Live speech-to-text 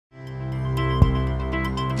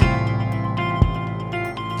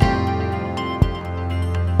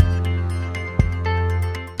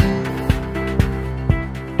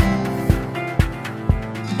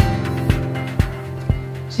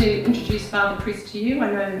introduce Father Chris to you.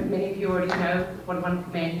 I know many of you already know what a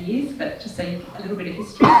wonderful man he is, but just a little bit of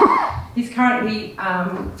history. He's currently,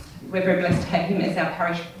 we're very blessed to have him as our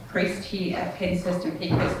parish priest here at Penshurst and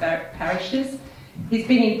Peakhurst parishes. He's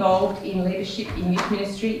been involved in leadership in youth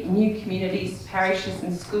ministry, new communities, parishes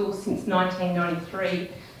and schools since 1993,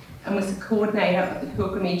 and was the coordinator of the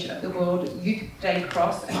pilgrimage of the World Youth Day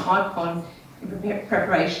Cross and icon in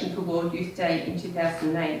preparation for World Youth Day in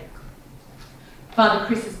 2008. Father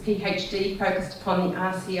Chris's PhD focused upon the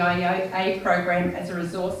RCIA program as a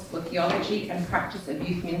resource for theology and practice of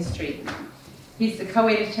youth ministry. He's the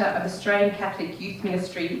co-editor of Australian Catholic Youth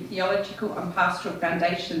Ministry, Theological and Pastoral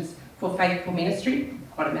Foundations for Faithful Ministry,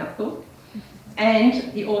 quite a mouthful,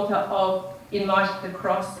 and the author of In Light of the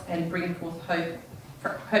Cross and Bring Forth Hope.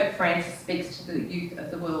 Pope Francis speaks to the youth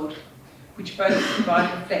of the world, which both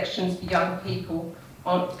provide reflections for young people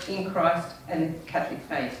in Christ and Catholic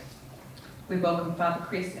faith. We welcome Father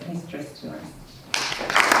Chris and his address to us.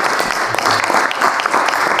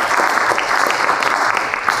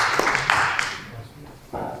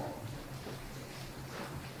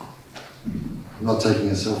 I'm not taking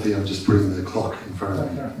a selfie, I'm just putting the clock in front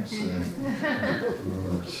of me. So,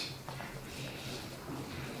 right.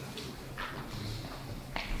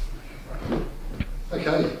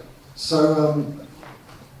 Okay, so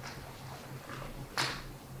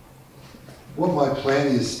what my plan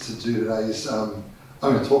is to do today is I'm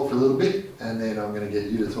going to talk for a little bit, and then I'm going to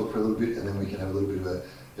get you to talk for a little bit, and then we can have a little bit of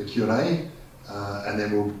a Q&A, and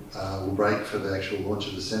then we'll break for the actual launch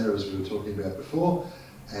of the centre as we were talking about before,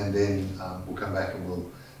 and then we'll come back and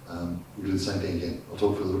we'll do the same thing again. I'll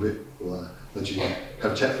talk for a little bit, we'll let you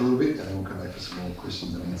have a chat for a little bit, and then we'll come back for some more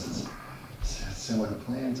questions and answers. Does that sound like a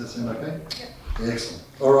plan? Does that sound okay? Yeah. Excellent.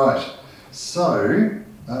 All right. So,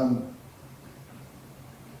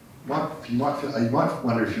 you might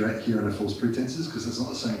wonder if you're here under false pretenses, because it's not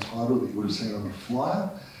the same title that you would have seen on the flyer.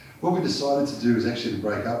 What we decided to do is actually to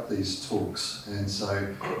break up these talks, and so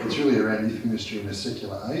it's really around youth ministry in a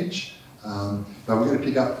secular age. But we're going to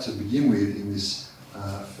pick up to begin with in this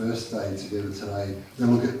first day together today. We're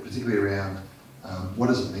going to look at particularly around what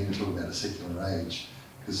does it mean to talk about a secular age,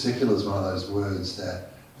 because secular is one of those words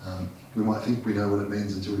that we might think we know what it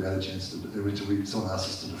means until we've had a chance to, until someone asks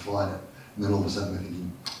us to define it, and then all of a sudden we're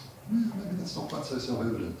thinking, maybe that's not quite so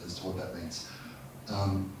self-evident as to what that means.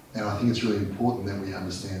 And I think it's really important that we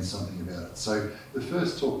understand something about it. So the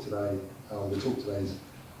first talk today, is,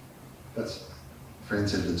 that's Fran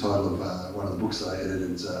said the title of one of the books that I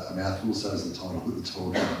edited is a mouthful, so is the title of the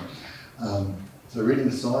talk. So reading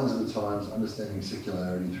the signs of the times, understanding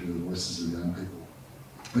secularity through the voices of young people.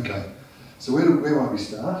 Okay, so where might we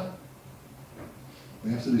start? We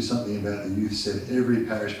have to do something about the youth, said every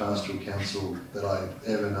parish pastoral council that I've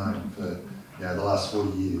ever known for the last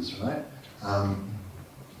 40 years, right?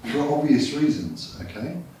 For obvious reasons,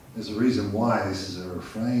 okay? There's a reason why this is a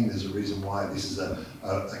refrain, there's a reason why this is a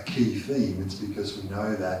key theme. It's because we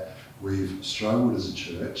know that we've struggled as a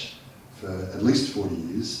church for at least 40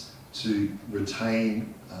 years to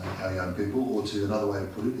retain our young people, or to another way to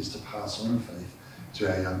put it is to pass on faith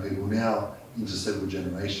to our young people now into several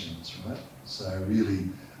generations, right? So really,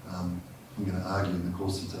 I'm going to argue in the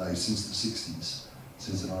course of today, since the 60s,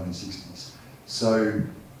 since the 1960s. So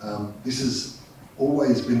this has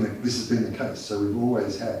been the case. So we've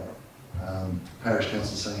always had parish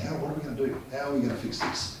councils saying, what are we going to do? How are we going to fix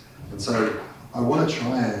this? And so I want to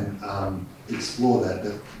try and explore that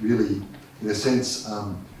really, in a sense,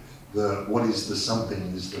 what is the something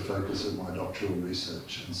is the focus of my doctoral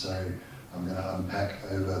research. And so I'm going to unpack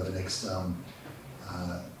over the next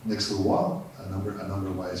little while a number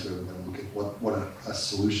of ways where we're going to look at what a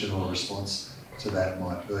solution or a response to that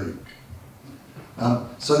might be.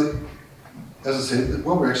 So, as I said,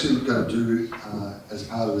 what we're actually going to do as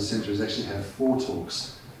part of the centre is actually have 4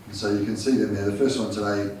 talks. And so you can see them there. The first one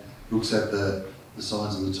today looks at the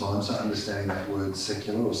signs of the times, so understanding that word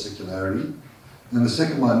secular or secularity. And then the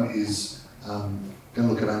second one is going to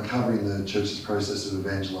look at uncovering the church's process of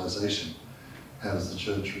evangelisation. How does the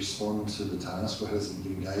church respond to the task, or how does it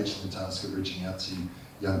get engaged in the task of reaching out to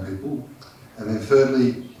young people? And then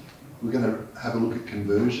thirdly, we're going to have a look at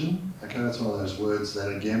conversion. Okay, that's one of those words that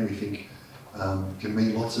again we think can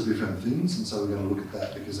mean lots of different things, and so we're going to look at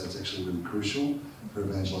that because that's actually really crucial for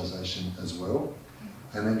evangelisation as well.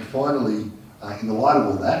 And then finally, in the light of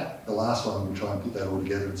all that, the last one we'll try and put that all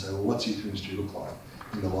together and say, well, what's youth ministry look like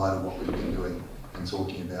in the light of what we've been doing and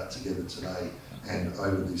talking about together today and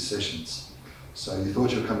over these sessions. So you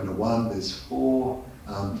thought you were coming to one, there's 4.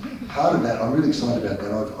 Part of that, I'm really excited about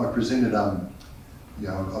that. I've presented, I've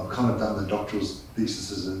kind of done the doctoral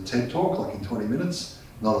thesis as a TED talk, like in 20 minutes.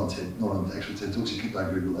 not on the actual TED Talks, you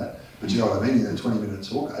don't Google that, but you know what I mean, a 20-minute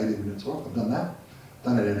talk, 18-minute talk, I've done that,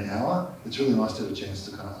 done it in an hour. It's really nice to have a chance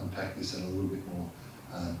to kind of unpack this in a little bit more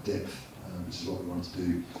depth, which is what we want to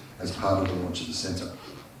do as part of the launch of the centre.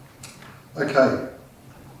 Okay,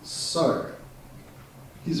 so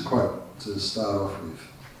here's a quote to start off with.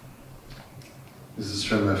 This is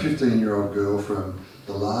from a 15-year-old girl from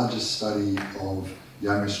the largest study of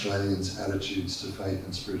young Australians' attitudes to faith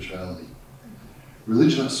and spirituality.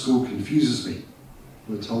 Religion at school confuses me.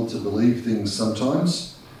 We're told to believe things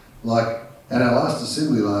sometimes. Like at our last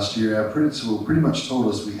assembly last year, our principal pretty much told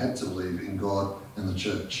us we had to believe in God and the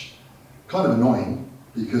church. Kind of annoying,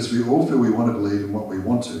 because we all feel we want to believe in what we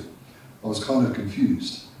want to. I was kind of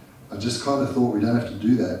confused. I just kind of thought we don't have to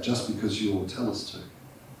do that just because you all tell us to.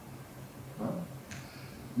 Right?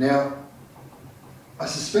 Now, I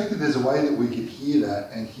suspect that there's a way that we could hear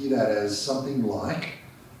that and hear that as something like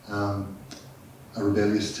a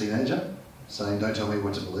rebellious teenager saying, don't tell me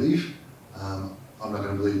what to believe. I'm not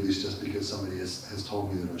going to believe this just because somebody has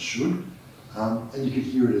told me that I should. And you could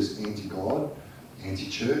hear it as anti-God,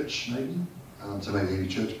 anti-church maybe. So maybe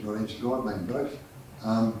anti-church but not anti-God, maybe both.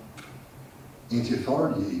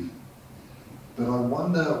 Anti-authority even. But I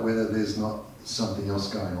wonder whether there's not something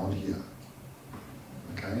else going on here.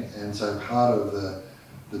 Okay, and so part of the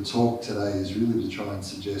talk today is really to try and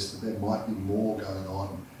suggest that there might be more going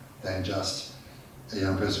on than just a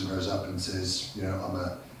young person grows up and says, you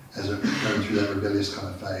know, going through that rebellious kind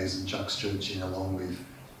of phase and chucks church in along with,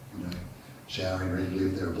 you know, showering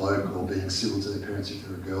regularly if they're a bloke or being civil to their parents if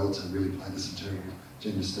they're a girl to really play to some terrible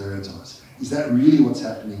gender stereotypes. Is that really what's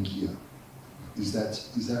happening here? Is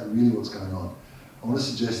that really what's going on? I want to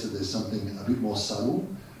suggest that there's something a bit more subtle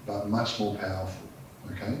but much more powerful.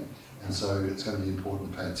 Okay, and so it's going to be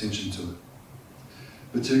important to pay attention to it.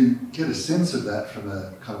 But to get a sense of that from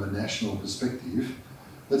a kind of a national perspective,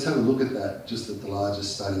 let's have a look at that just at the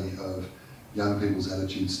largest study of young people's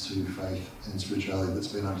attitudes to faith and spirituality that's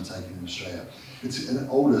been undertaken in Australia. It's an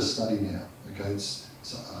older study now. Okay, it's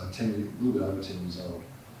a little bit over 10 years old.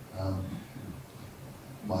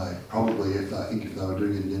 Probably, I think if they were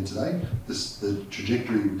doing it again today, the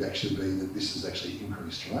trajectory would actually be that this has actually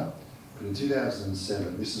increased, right? But in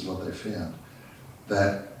 2007, this is what they found,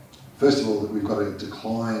 that first of all, that we've got a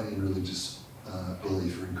decline in religious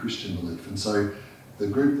belief or in Christian belief. And so the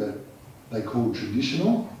group that they call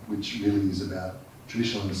traditional, which really is about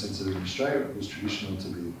traditional in the sense that in Australia it was traditional to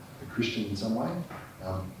be a Christian in some way,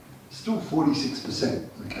 still 46%,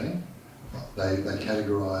 okay? They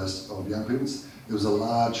categorised of young people. There was a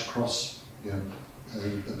large cross, you know,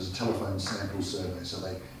 it was a telephone sample survey, so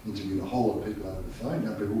they interviewed a whole lot of people over the phone,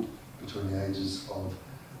 young people between the ages of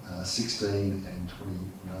 16 and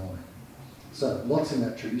 29. So lots in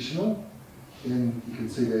that traditional. Then you can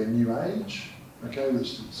see their new age, okay,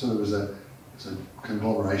 which sort of is a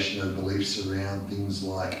conglomeration of beliefs around things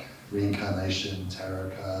like reincarnation,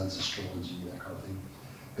 tarot cards, astrology, that kind of thing.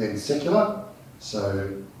 Then secular,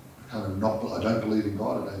 so kind of I don't believe in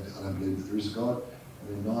God, I don't believe that there is a God.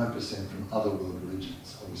 And then 9% from other world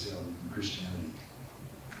religions, obviously other than Christianity.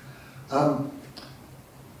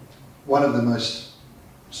 One of the most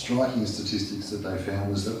striking statistics that they found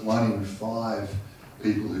was that 1 in 5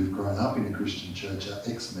 people who've grown up in a Christian church are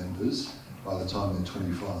ex-members by the time they're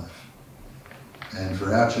 25. And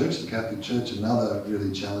for our church, the Catholic Church, another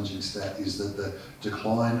really challenging stat is that the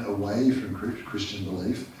decline away from Christian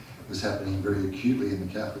belief was happening very acutely in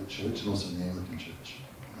the Catholic Church and also in the Anglican Church,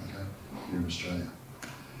 okay, here in Australia.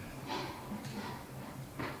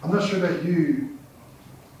 I'm not sure about you.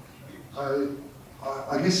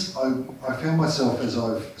 I guess I found myself, as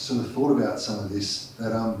I've sort of thought about some of this,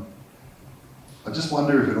 that I just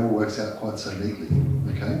wonder if it all works out quite so neatly,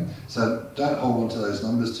 okay? So don't hold on to those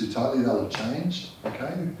numbers too tightly, they'll have changed,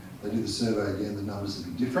 okay? If they do the survey again, the numbers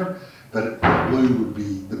will be different, but the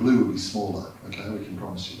blue would be smaller, okay? We can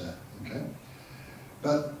promise you that, okay?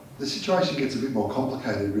 But the situation gets a bit more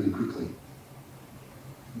complicated really quickly,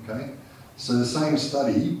 okay? So the same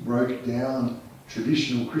study broke down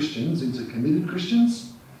traditional Christians into committed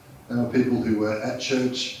Christians. They were people who were at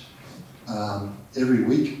church every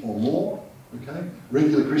week or more. Okay,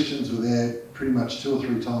 regular Christians were there pretty much 2 or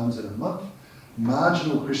 3 times in a month.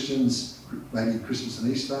 Marginal Christians, maybe Christmas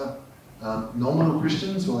and Easter. Nominal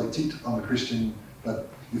Christians, well, they ticked I'm a Christian, but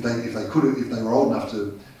if they were old enough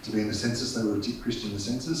to be in the census, they would have ticked Christian in the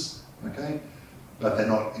census. Okay, but they're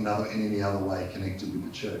not in any other way connected with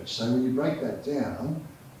the church. So when you break that down,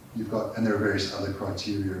 you've got, and there are various other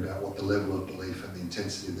criteria about what the level of belief and the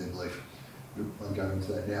intensity of their belief. We won't go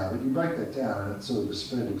into that now, but you break that down and it sort of, the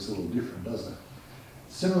spread looks a little different, doesn't it?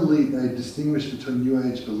 Similarly, they distinguish between New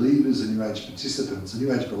Age believers and New Age participants. A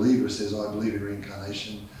New Age believer says, I believe in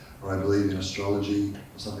reincarnation, or I believe in astrology,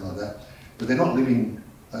 or something like that. But they're not living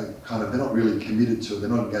they're not really committed to it. They're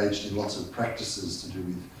not engaged in lots of practices to do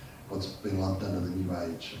with what's been lumped under the New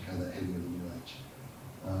Age, okay, that heading of the New Age.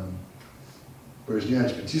 Whereas New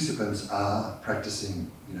Age participants are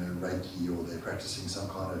practicing, Reiki, or they're practicing some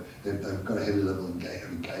kind of, they've got a heavy level of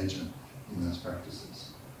engagement in those practices.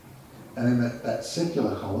 And then that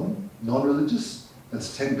secular column, non-religious,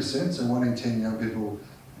 that's 10%, so 1 in 10 young people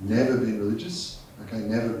never been religious, okay,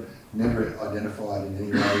 never identified in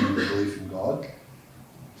any way with the belief in God.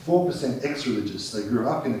 4% ex-religious, they grew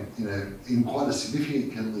up in quite a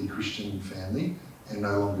significantly Christian family and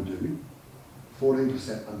no longer do.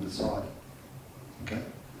 14% undecided. Okay.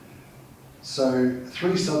 So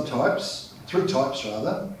three types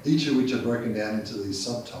rather, each of which are broken down into these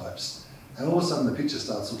subtypes, and all of a sudden the picture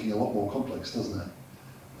starts looking a lot more complex, doesn't it?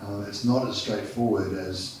 It's not as straightforward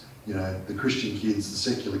as the Christian kids, the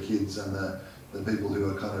secular kids, and the people who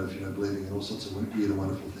are kind of believing in all sorts of weird and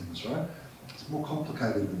wonderful things, right? It's more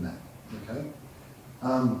complicated than that, okay?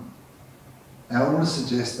 Now I want to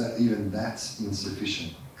suggest that even that's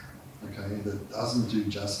insufficient, okay? That doesn't do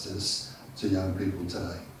justice to young people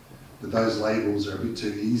today. That those labels are a bit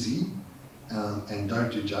too easy and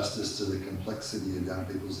don't do justice to the complexity of young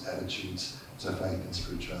people's attitudes to faith and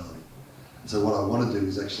spirituality. And so what I want to do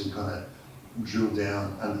is actually kind of drill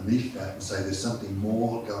down underneath that and say there's something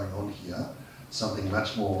more going on here, something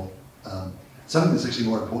much more, something that's actually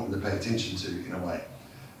more important to pay attention to in a way,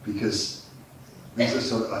 because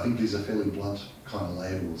these are I think these are fairly blunt kind of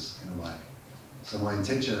labels in a way. So my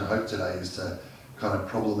intention and hope today is to kind of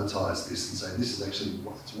problematise this and say this is actually,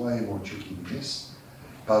 it's way more tricky than this.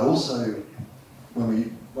 But also,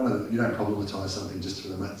 you don't problematise something just for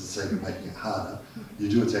the sake of making it harder. You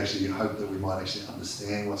do it to actually hope that we might actually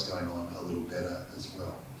understand what's going on a little better as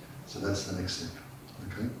well. So that's the next step,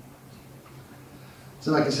 okay? Is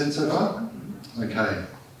that making sense so far? Okay.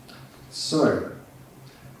 So,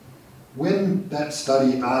 when that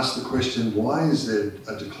study asked the question, why is there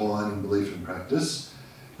a decline in belief and practice,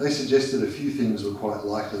 they suggested a few things were quite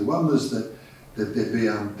likely. One was that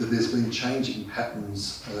there's been changing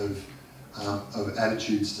patterns of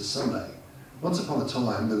attitudes to Sunday. Once upon a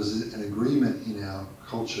time, there was an agreement in our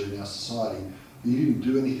culture, in our society, that you didn't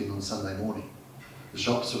do anything on Sunday morning. The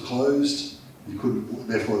shops were closed,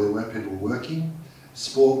 therefore there weren't people working.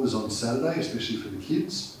 Sport was on Saturday, especially for the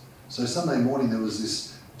kids. So Sunday morning there was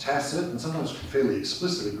this tacit and sometimes fairly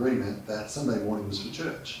explicit agreement that Sunday morning was for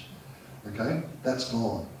church. Okay, that's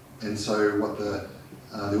gone. And so what the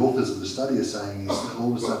authors of the study are saying is that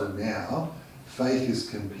all of a sudden now, faith is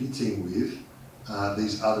competing with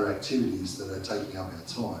these other activities that are taking up our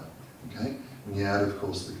time. Okay, when you add, of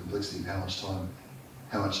course, the complexity of how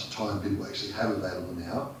much time people actually have available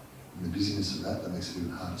now, and the busyness of that makes it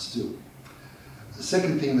even harder still. The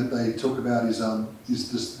second thing that they talk about is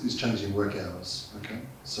changing work hours. Okay,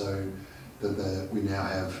 so that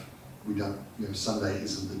Sunday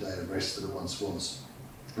isn't the day of rest that it once was.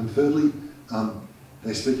 And thirdly,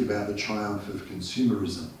 they speak about the triumph of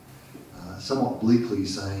consumerism, somewhat bleakly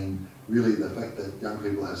saying, really, the fact that young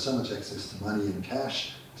people have so much access to money and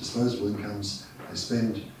cash, disposable incomes, they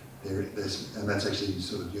spend and that's actually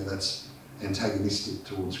that's antagonistic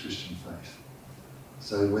towards Christian faith.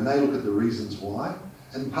 So when they look at the reasons why,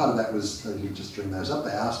 and part of that was they didn't just dream those up,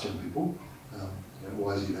 they asked young people,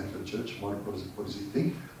 why is he going to go to church? What does he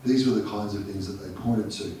think? These were the kinds of things that they pointed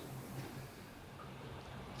to.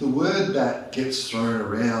 The word that gets thrown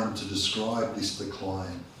around to describe this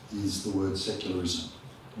decline is the word secularism.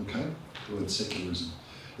 Okay? The word secularism.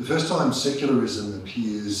 The first time secularism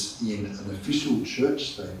appears in an official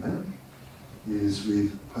church statement is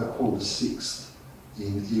with Pope Paul VI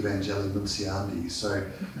in Evangelii Nuntiandi. So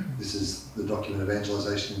this is the document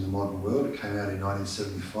Evangelization in the Modern World. It came out in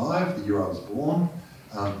 1975, the year I was born.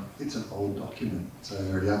 It's an old document, so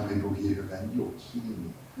there are young people here who are going, you're kidding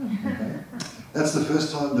me. Okay? That's the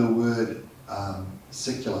first time the word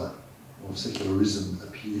secular or secularism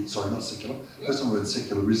appeared, sorry, not secular, first time the word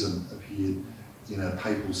secularism appeared in a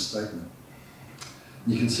papal statement.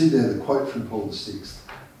 You can see there the quote from Paul VI,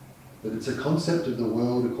 that it's a concept of the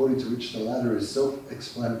world according to which the latter is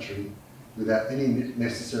self-explanatory without any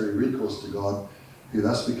necessary recourse to God, who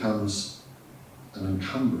thus becomes an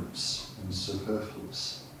encumbrance and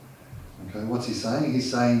superfluous. Okay, what's he saying?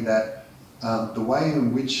 He's saying that the way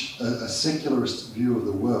in which a secularist view of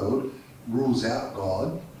the world rules out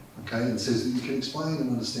God, okay, and says that you can explain and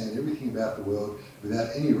understand everything about the world without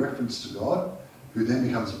any reference to God, who then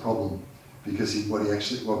becomes a problem, because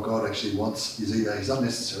what God actually wants is either he's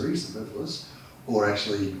unnecessary, superfluous, or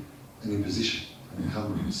actually an imposition, an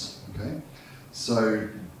encumbrance. Okay, so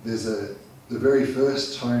there's the very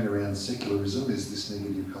first tone around secularism is this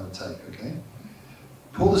negative kind of take. Okay,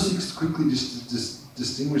 Paul VI quickly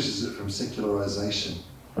distinguishes it from secularization.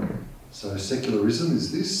 So secularism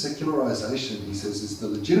is this. Secularization, he says, is the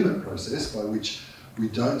legitimate process by which we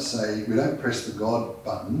don't press the God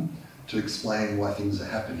button to explain why things are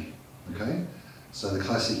happening. Okay, so the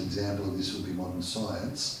classic example of this would be modern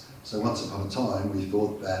science. So once upon a time, we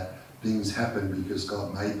thought that things happen because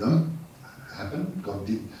God made them happen.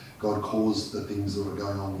 God caused the things that were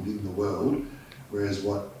going on within the world. Whereas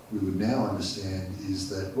what we would now understand is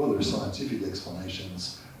that, well, there are scientific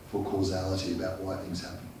explanations for causality about why things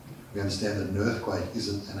happen. We understand that an earthquake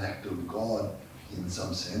isn't an act of God in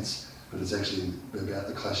some sense, but it's actually about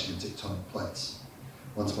the clashing of tectonic plates.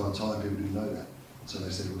 Once upon a time, people didn't know that, so they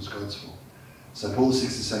said it was God's fault. So Paul VI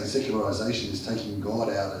is saying secularization is taking God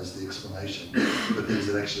out as the explanation for things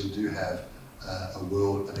that actually do have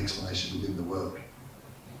an explanation within the world.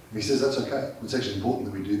 And he says that's okay. It's actually important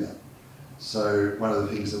that we do that. So one of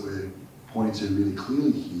the things that we're pointing to really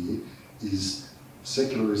clearly here is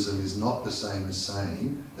secularism is not the same as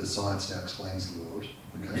saying that science now explains the world.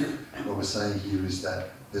 Okay? What we're saying here is that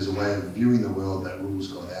there's a way of viewing the world that rules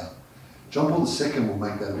God out. John Paul II will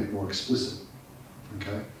make that a bit more explicit.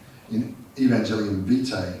 Okay? In Evangelium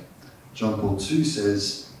Vitae, John Paul II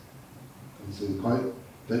says, let's see the quote,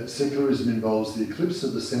 that secularism involves the eclipse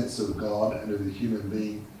of the sense of God and of the human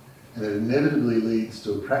being, and it inevitably leads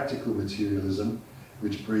to a practical materialism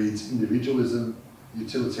which breeds individualism,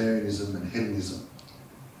 utilitarianism and hedonism.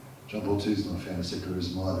 John Paul II is not a fan of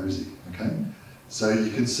secularism either, is he? Okay? So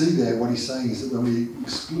you can see there what he's saying is that when we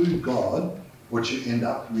exclude God, what you end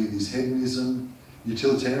up with is hedonism,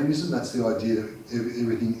 utilitarianism. That's the idea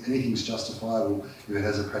that anything's justifiable if it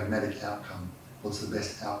has a pragmatic outcome. What's the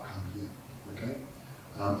best outcome here? Okay?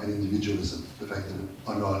 And individualism, the fact that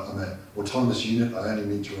I'm an autonomous unit, I only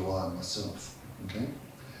need to rely on myself. Okay?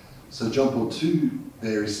 So John Paul II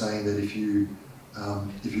there is saying that if you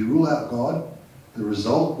rule out God, the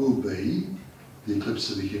result will be the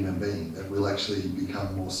eclipse of a human being, that will actually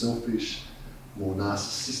become more selfish, more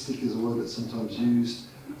narcissistic is a word that's sometimes used,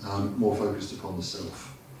 more focused upon the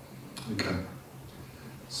self. Okay.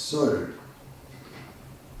 So,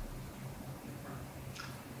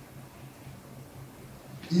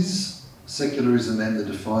 is secularism then the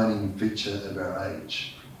defining feature of our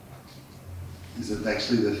age? Is it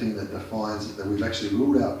actually the thing that defines it, that we've actually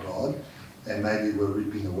ruled out God and maybe we're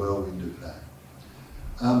reaping the whirlwind of that?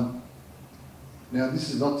 Now, this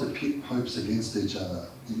is not to pit popes against each other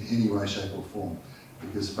in any way, shape or form,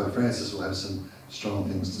 because Pope Francis will have some strong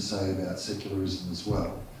things to say about secularism as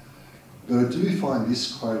well. But I do find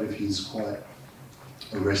this quote of his quite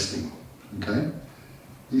arresting, okay?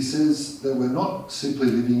 He says that we're not simply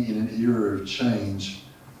living in an era of change,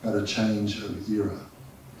 but a change of era,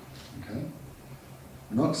 okay?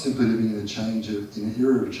 We're not simply living in an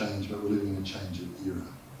era of change, but we're living in a change of era,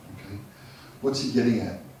 okay? What's he getting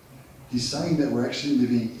at? He's saying that we're actually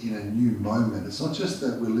living in a new moment. It's not just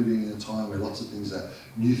that we're living in a time where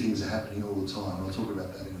new things are happening all the time. I'll talk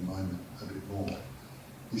about that in a moment a bit more.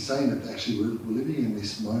 He's saying that actually we're living in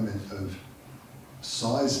this moment of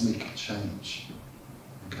seismic change.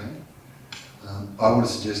 Okay? I want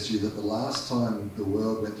to suggest to you that the last time the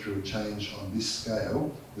world went through a change on this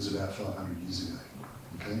scale was about 500 years ago.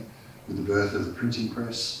 Okay? With the birth of the printing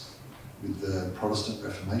press, with the Protestant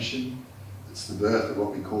Reformation. It's the birth of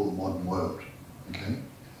what we call the modern world, okay?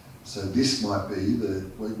 So this might be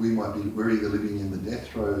we're either living in the death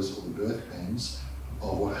throes or the birth pangs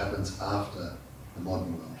of what happens after the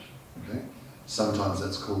modern world, okay? Sometimes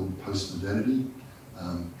that's called post-modernity.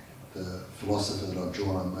 The philosopher that I've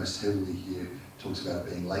drawn on most heavily here talks about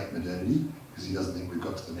it being late modernity because he doesn't think we've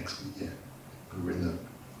got to the next bit yet. But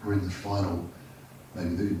we're in the final,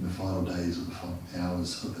 maybe even the final days or the final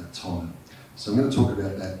hours of that time. So I'm going to talk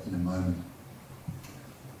about that in a moment.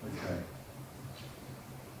 Okay.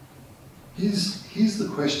 Here's the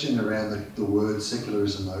question around the word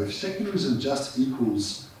secularism though. If secularism just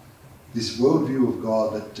equals this worldview of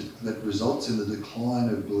God that results in the decline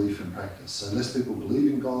of belief and practice, so less people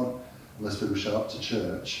believe in God, less people show up to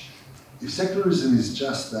church, if secularism is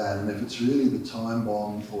just that, and if it's really the time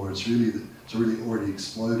bomb, or it's really already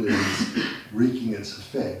exploded and it's wreaking its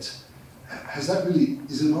effect, is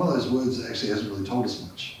it one of those words that actually hasn't really told us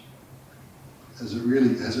much? Has it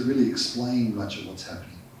really explained much of what's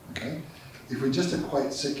happening? Okay? If we just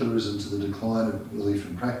equate secularism to the decline of belief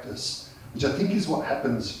and practice, which I think is what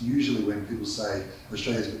happens usually when people say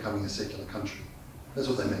Australia's becoming a secular country. That's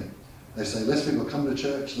what they mean. They say less people are coming to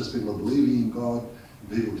church, less people are believing in God,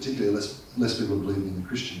 People, particularly less people believing in the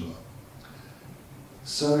Christian God.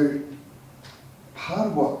 So part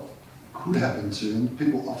of what could happen to, and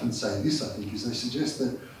people often say this, I think, is they suggest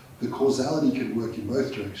that the causality can work in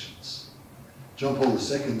both directions. John Paul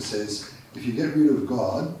II says, if you get rid of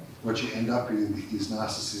God, what you end up with is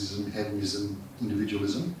narcissism, hedonism,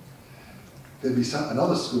 individualism. There'd be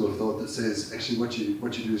another school of thought that says, actually what you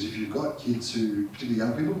do is if you've got kids who, particularly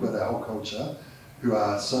young people, but our whole culture, who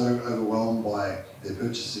are so overwhelmed by their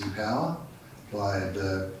purchasing power, by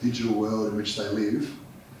the digital world in which they live,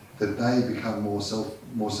 that they become more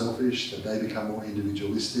selfish, that they become more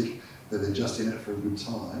individualistic, that they're just in it for a good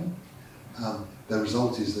time, the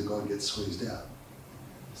result is that God gets squeezed out.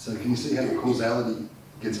 So can you see how the causality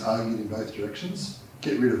gets argued in both directions?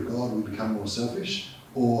 Get rid of God, we become more selfish,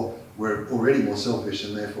 or we're already more selfish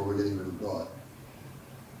and therefore we're getting rid of God.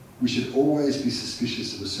 We should always be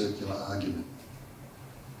suspicious of a circular argument.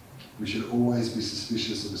 We should always be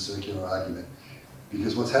suspicious of a circular argument,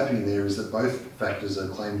 because what's happening there is that both factors are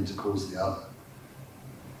claiming to cause the other.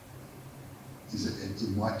 It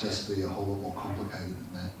might just be a whole lot more complicated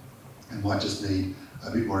than that. It might just need a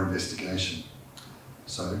bit more investigation.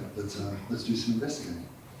 So let's do some investigating.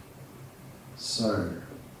 So,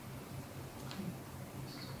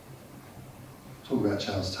 talk about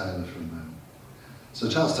Charles Taylor for a moment. So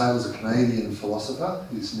Charles Taylor's a Canadian philosopher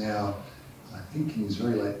who's now, I think, in his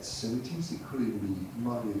very late 70s. It could even be, he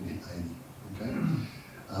might even hit 80. Okay.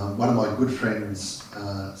 One of my good friends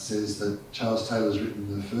says that Charles Taylor's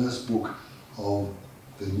written the first book of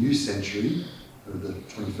the new century, of the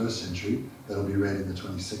 21st century, that'll be read in the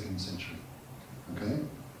 22nd century. Okay?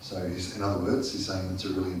 So in other words, he's saying it's a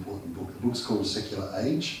really important book. The book's called Secular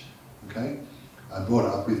Age. Okay? I brought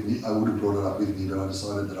it up with me. I would have brought it up with me, but I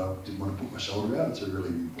decided that I didn't want to put my shoulder out. It's a really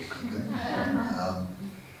good book. Okay?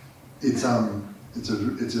 It's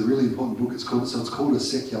a really important book. It's called A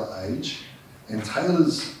Secular Age, and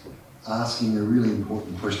Taylor's asking a really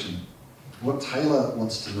important question. What Taylor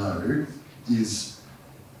wants to know is,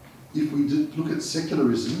 if we look at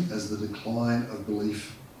secularism as the decline of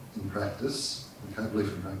belief in practice, okay,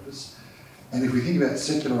 belief in practice, and if we think about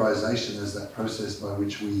secularisation as that process by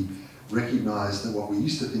which we recognise that what we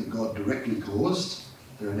used to think God directly caused,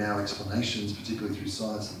 there are now explanations, particularly through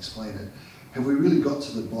science, that explain it. Have we really got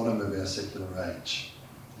to the bottom of our secular age?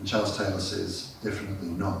 And Charles Taylor says, definitely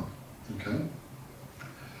not. Okay?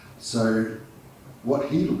 So what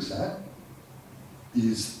he looks at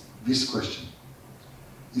is this question.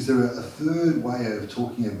 Is there a third way of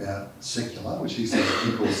talking about secular, which he says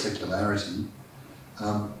equals secularity,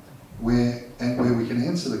 where we can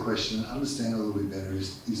answer the question and understand a little bit better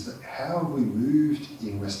is that how have we moved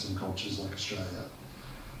in Western cultures like Australia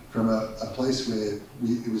from a place where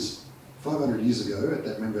it was 500 years ago,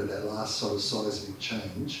 remember that last sort of seismic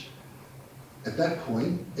change, at that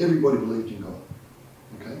point, everybody believed in God.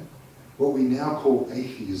 Okay? What we now call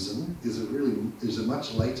atheism is a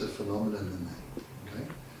much later phenomenon than that. Okay?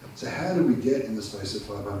 So how do we get in the space of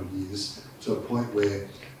 500 years to a point where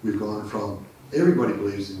we've gone from everybody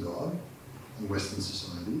believes in God in Western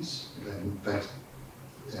societies, okay, in fact,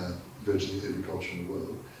 virtually every culture in the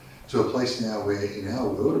world, to a place now where in our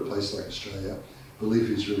world, a place like Australia, belief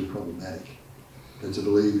is really problematic. And to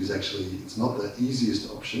believe is actually, it's not the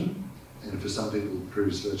easiest option, and for some people it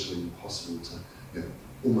proves virtually impossible to,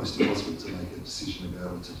 almost impossible to make a decision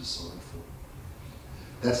about what to decide for.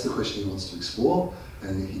 That's the question he wants to explore,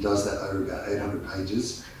 and he does that over about 800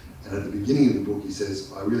 pages. And at the beginning of the book he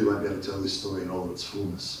says, I really won't be able to tell this story in all of its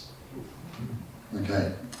fullness.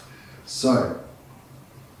 Okay, so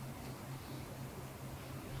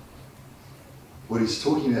what he's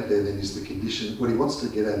talking about there then is the condition, what he wants to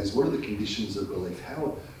get at is what are the conditions of belief?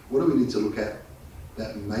 What do we need to look at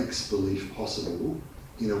that makes belief possible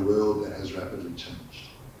in a world that has rapidly changed?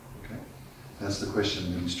 Okay, that's the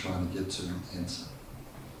question that he's trying to get to answer.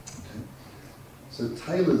 Okay, so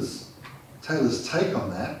Taylor's take on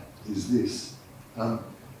that is this.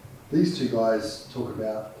 These two guys talk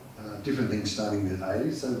about different things starting with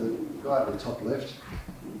A. So the guy at the top left,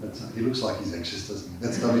 he looks like he's anxious, doesn't he?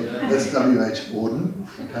 That's W.H. Auden,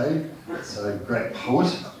 okay? So great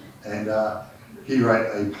poet, and he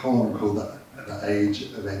wrote a poem called The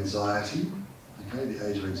Age of Anxiety. Okay, The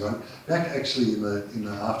Age of Anxiety. Back actually in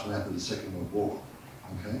the aftermath of the Second World War.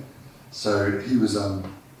 Okay, so he was onto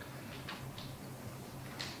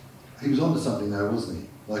something though, wasn't he?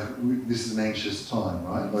 Like, this is an anxious time,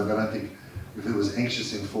 right? Like, I don't think, if it was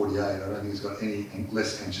anxious in 48, I don't think it's got any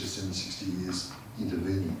less anxious in the 60 years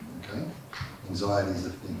intervening, okay? Anxiety is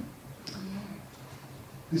a thing.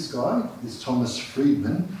 This guy is Thomas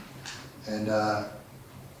Friedman, and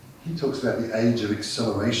he talks about the age of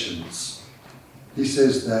accelerations. He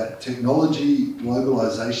says that technology,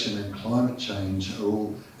 globalisation and climate change are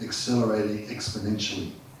all accelerating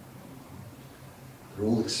exponentially. They're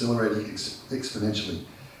all accelerating exponentially.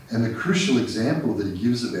 And the crucial example that he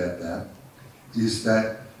gives about that is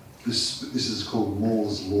that this is called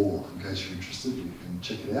Moore's Law. In case you're interested, you can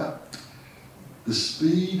check it out. The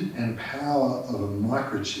speed and power of a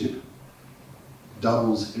microchip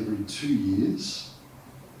doubles every 2 years,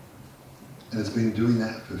 and it's been doing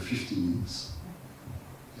that for 50 years.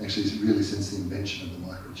 Actually, it's really since the invention of the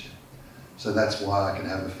microchip. So that's why I can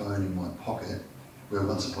have a phone in my pocket, where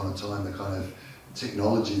once upon a time the kind of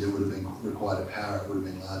technology that would have been required to power it would have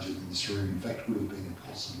been larger than this room. In fact, would have been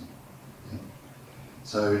impossible. Yeah.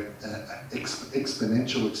 So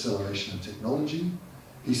exponential acceleration of technology.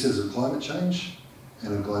 He says of climate change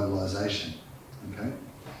and of globalisation. Okay,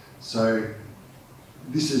 so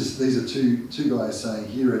these are two guys saying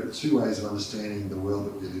here are two ways of understanding the world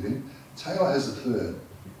that we live in. Taylor has a third,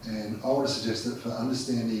 and I want to suggest that for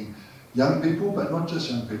understanding young people, but not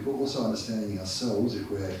just young people, also understanding ourselves, if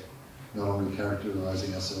we're not only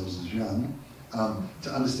characterising ourselves as young,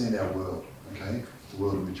 to understand our world, okay, the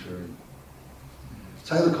world in which we're in.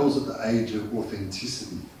 Taylor calls it the age of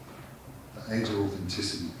authenticity. The age of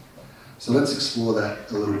authenticity. So let's explore that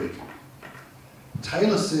a little bit.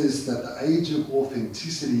 Taylor says that the age of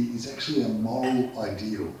authenticity is actually a moral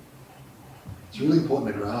ideal. It's really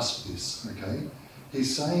important to grasp this, okay?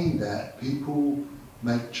 He's saying that people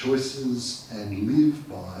make choices and live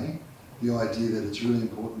by the idea that it's really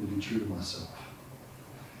important to be true to myself.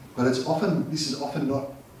 But this is often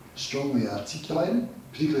not strongly articulated,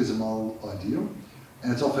 particularly as a moral ideal,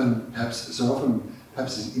 and it's often perhaps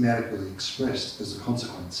is inadequately expressed as a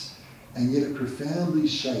consequence. And yet it profoundly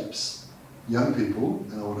shapes young people,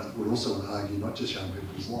 and I would also argue not just young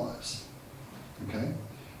people's lives. Okay?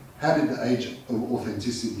 How did the age of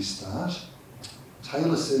authenticity start?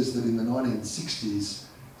 Taylor says that in the 1960s,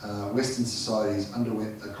 Western societies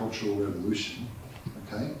underwent a cultural revolution,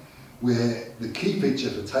 okay, where the key feature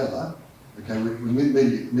for Taylor, okay,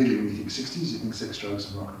 immediately when you think 60s, you think sex,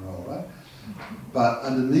 drugs and rock and roll, right? But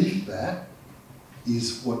underneath that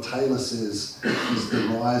is what Taylor says is the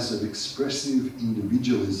rise of expressive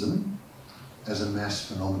individualism as a mass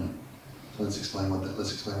phenomenon. So let's explain what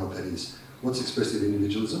that is. What's expressive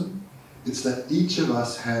individualism? It's that each of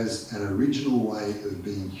us has an original way of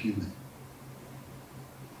being human.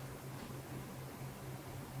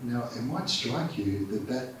 Now, it might strike you that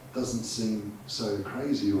that doesn't seem so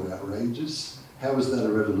crazy or outrageous. How is that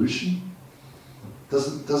a revolution?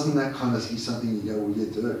 Doesn't that kind of be something you go, well,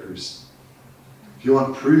 yeah, duh, Chris. If you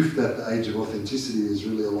want proof that the age of authenticity is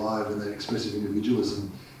really alive and that expressive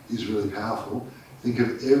individualism is really powerful, think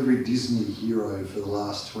of every Disney hero for the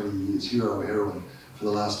last 20 years, hero or heroine for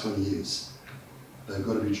the last 20 years. They've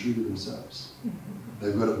got to be true to themselves.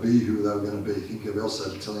 They've got to be who they were going to be. Think of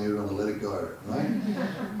Elsa telling everyone to let it go, right?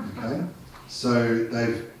 Okay? So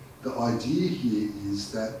the idea here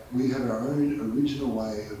is that we have our own original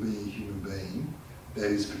way of being a human being that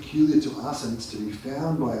is peculiar to us, and it's to be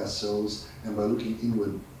found by ourselves and by looking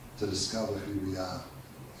inward to discover who we are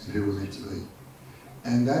and who we're meant to be.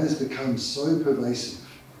 And that has become so pervasive,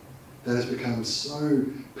 that has become so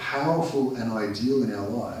powerful and ideal in our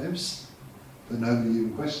lives that nobody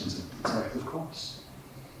even questions it. It's like, of course.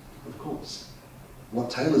 Of course. What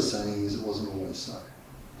Taylor's saying is it wasn't always so.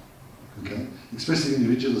 Okay? Expressive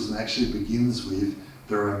individualism actually begins with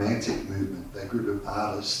the Romantic movement, that group of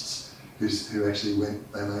artists who actually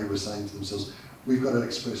they were saying to themselves, we've got to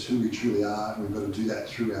express who we truly are, and we've got to do that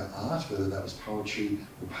through our art, whether that was poetry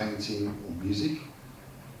or painting or music.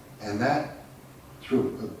 And that,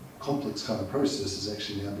 through a complex kind of process, has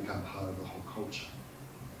actually now become part of the whole culture.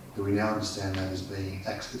 That we now understand that as being,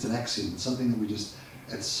 it's an axiom, it's something that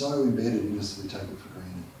it's so embedded in us that we take it for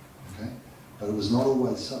granted, okay? But it was not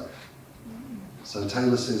always so. So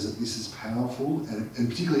Taylor says that this is powerful, and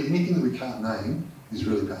particularly anything that we can't name is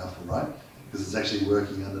really powerful, right? Because it's actually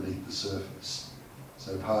working underneath the surface.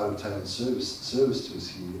 So part of Taylor's service to us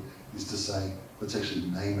here is to say, let's actually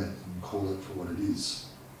name it and call it for what it is.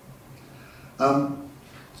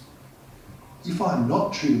 If I'm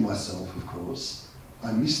not true to myself, of course,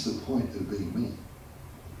 I miss the point of being me.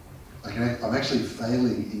 I'm actually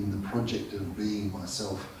failing in the project of being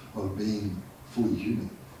myself, of being fully human.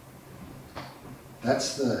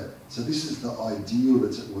 So this is the ideal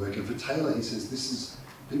that's at work. And for Taylor, he says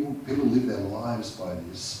people live their lives by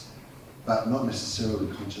this, but not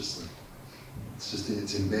necessarily consciously.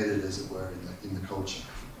 It's embedded, as it were, in the culture.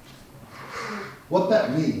 What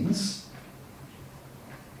that means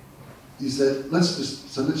is that let's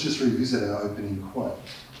just revisit our opening quote.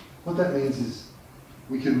 What that means is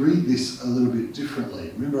we can read this a little bit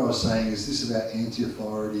differently. Remember I was saying, is this about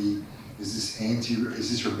anti-authority? Is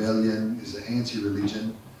this rebellion? Is it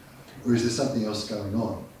anti-religion? Or is there something else going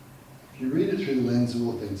on? If you read it through the lens of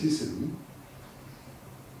authenticity,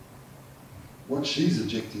 what she's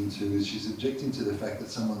objecting to is she's objecting to the fact that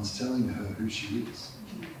someone's telling her who she is.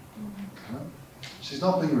 Right? She's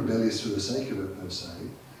not being rebellious for the sake of it per se.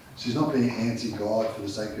 She's not being anti-God for the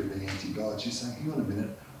sake of being anti-God. She's saying, hang on a minute,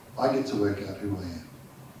 I get to work out who I am.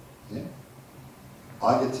 Yeah?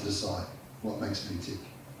 I get to decide what makes me tick.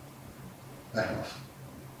 Back off.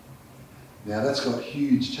 Now that's got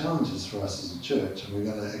huge challenges for us as a church, and we're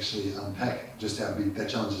going to actually unpack just how big that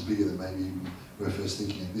challenge is, bigger than maybe even we're first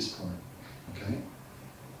thinking at this point. Okay?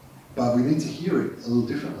 But we need to hear it a little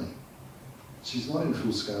differently. She's not in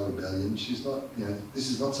full-scale rebellion. She's not, this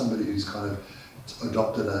is not somebody who's kind of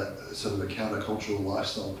adopted a sort of a countercultural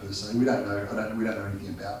lifestyle per se. We don't know. We don't know anything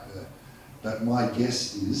about her. But my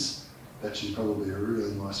guess is that she's probably a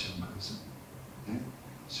really nice young person. Yeah?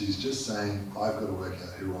 She's just saying, I've got to work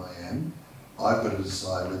out who I am. I've got to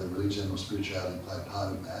decide whether religion or spirituality play a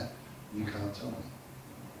part of that. You can't tell me.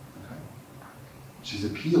 Okay? She's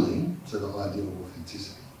appealing to the ideal of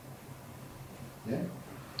authenticity. Yeah?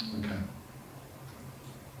 Okay.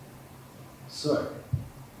 So,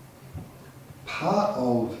 part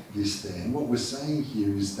of this then, what we're saying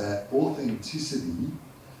here is that authenticity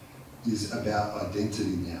is about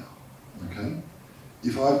identity now. Okay?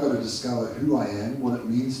 If I've got to discover who I am, what it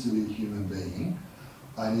means to be a human being,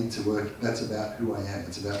 I need to work, that's about who I am.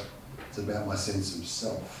 It's about my sense of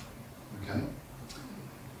self. Okay?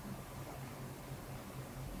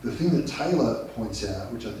 The thing that Taylor points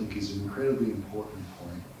out, which I think is an incredibly important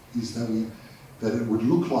point, is that it would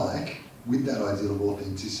look like, with that ideal of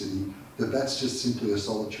authenticity, that that's just simply a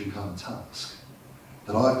solitary kind of task.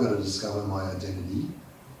 That I've got to discover my identity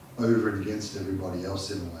over and against everybody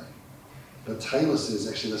else in a way. But Taylor says,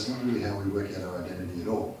 actually, that's not really how we work out our identity at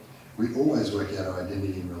all. We always work out our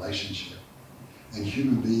identity in relationship. And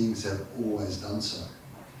human beings have always done so.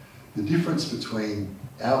 The difference between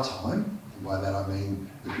our time, and by that I mean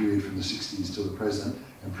the period from the 60s till the present,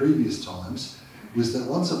 and previous times, was that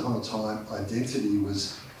once upon a time, identity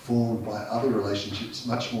was formed by other relationships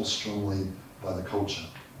much more strongly by the culture.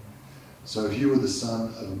 So if you were the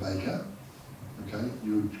son of a baker, okay,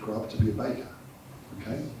 you would grow up to be a baker,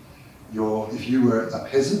 okay? If you were a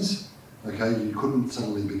peasant, okay, you couldn't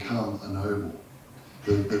suddenly become a noble.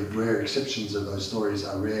 The rare exceptions of those stories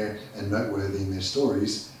are rare and noteworthy in their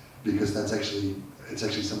stories because it's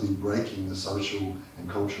actually somebody breaking the social and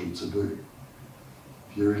cultural taboo.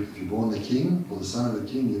 If you're born the king, or the son of the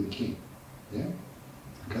king, you're the king. Yeah?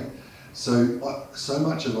 Okay? So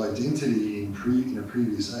much of identity in a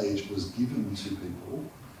previous age was given to people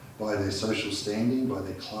by their social standing, by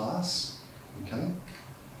their class, okay?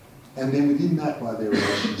 And then within that, by their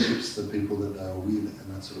relationships, the people that they were with,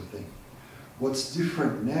 and that sort of thing. What's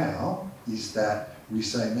different now is that we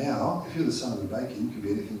say now, if you're the son of a baker, you can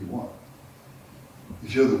be anything you want.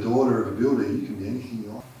 If you're the daughter of a builder, you can be anything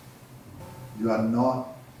you want. You are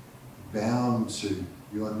not bound to,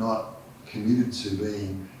 you are not committed to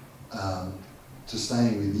being, to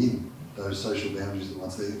staying within those social boundaries that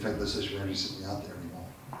once there. In fact, those social boundaries simply aren't there anymore.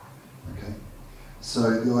 Okay?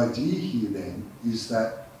 So the idea here then is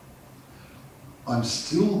that I'm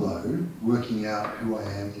still, though, working out who I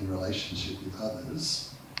am in relationship with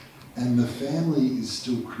others, and the family is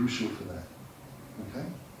still crucial for that. Okay?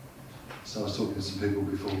 So I was talking to some people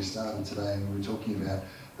before we started today, and we were talking about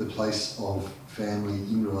the place of family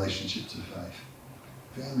in relationship to faith.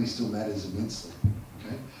 Family still matters immensely.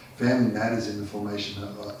 Okay? Family matters in the formation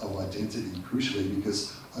of identity, crucially,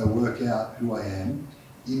 because I work out who I am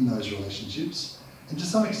in those relationships, and to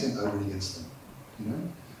some extent over and against them. You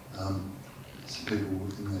know, some people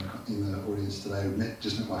in the audience today who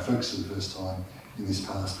just met my folks for the first time in this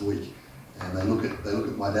past week, and they look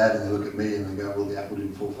at my dad and they look at me and they go, well, the apple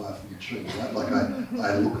didn't fall far from the tree, right? Like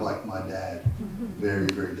I look like my dad very,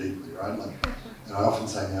 very deeply, right? Like, and I often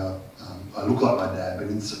say now, I look like my dad, but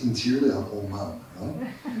interiorly I'm all mum, right?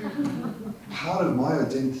 Part of my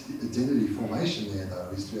identity formation there, though,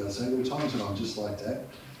 is to be able to say there are times when I'm just like Dad.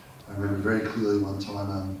 I remember very clearly one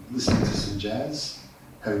time listening to some jazz,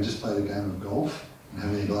 having just played a game of golf, and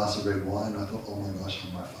having a glass of red wine, I thought, oh my gosh,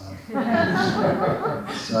 I'm my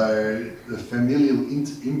father. So the familial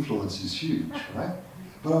influence is huge, right?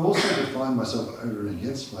 But I've also defined myself over and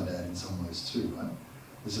against my dad in some ways too, right?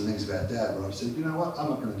 There's some things about Dad where I've said, you know what, I'm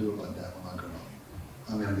not going to do it like that when I grow up.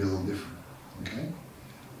 I'm going to be a little different, okay?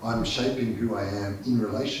 I'm shaping who I am in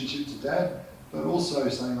relationship to Dad, but also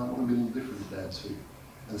saying I want to be a little different to Dad too.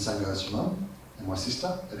 And the same goes for Mum, and my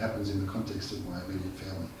sister. It happens in the context of my immediate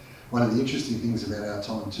family. One of the interesting things about our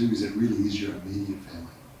time too is it really is your immediate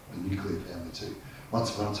family, the nuclear family too. Once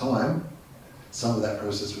upon a time, some of that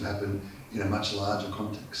process would happen in a much larger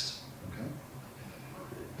context. Okay?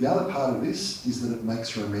 The other part of this is that it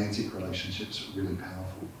makes romantic relationships really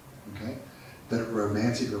powerful. Okay? That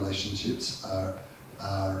romantic relationships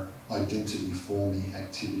are identity-forming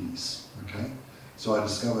activities. Okay? So I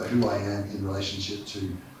discover who I am in relationship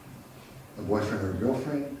to a boyfriend or a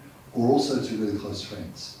girlfriend, or also to really close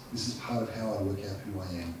friends. This is part of how I work out who I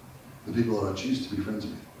am. The people that I choose to be friends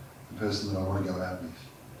with, the person that I want to go out with.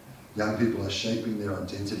 Young people are shaping their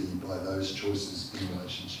identity by those choices in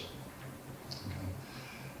relationship. Okay.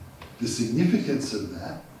 The significance of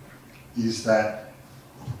that is that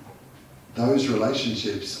those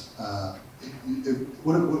relationships,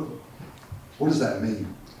 what does that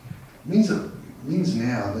mean? It means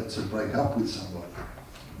now that to break up with somebody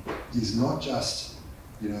is not just,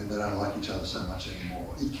 they don't like each other so much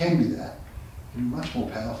anymore. It can be that. It can be much more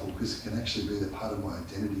powerful because it can actually be that part of my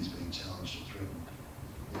identity is being challenged or threatened.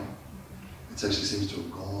 Yeah. It actually seems to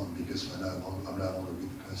have gone because I'm no longer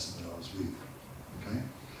with the person that I was with. Okay?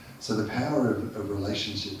 So the power of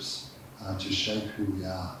relationships to shape who we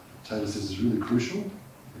are, Taylor says, is really crucial.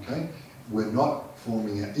 Okay? We're not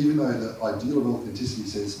forming it, even though the ideal of authenticity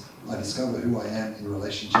says, I discover who I am in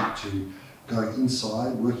relationship to going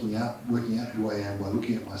inside, working out who I am by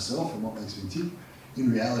looking at myself and what makes me tick.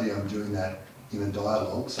 In reality, I'm doing that in a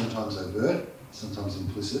dialogue, sometimes overt, sometimes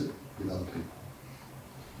implicit, with other people.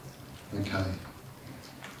 Okay.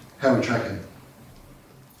 How are we tracking?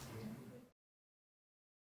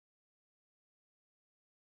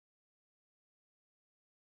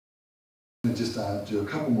 I'm going to just do a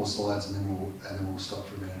couple more slides and then we'll stop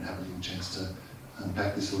for a minute and have a little chance to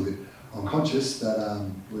unpack this a little bit. I'm conscious that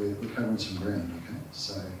we're covering some ground. Okay,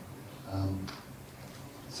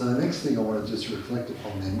 so the next thing I want to just reflect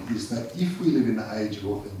upon then is that if we live in the age of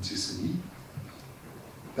authenticity,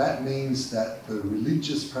 that means that the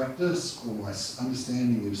religious practice or my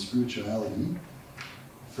understanding of spirituality,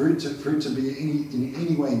 for it to be in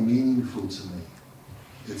any way meaningful to me,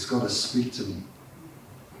 it's got to speak to me.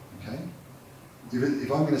 Okay?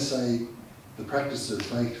 If I'm going to say the practice of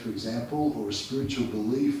faith, for example, or a spiritual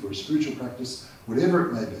belief or a spiritual practice, whatever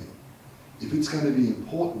it may be, if it's going to be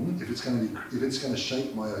important, if it's going to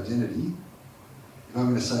shape my identity, if I'm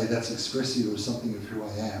going to say that's expressive of something of who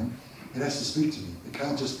I am, it has to speak to me. It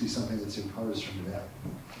can't just be something that's imposed from without.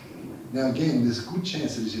 Now again, there's a good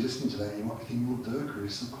chance that as you're listening to that, you might be thinking, well, duh,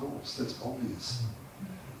 Chris, of course, that's obvious.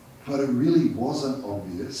 But it really wasn't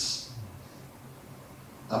obvious.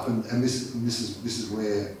 And this is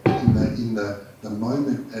where in the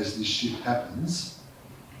moment as this shift happens,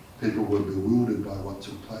 people were bewildered by what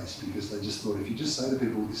took place because they just thought if you just say to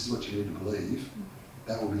people, this is what you need to believe,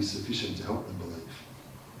 that will be sufficient to help them believe.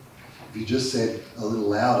 If you just said a little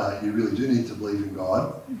louder, you really do need to believe in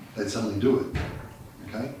God, they'd suddenly do it.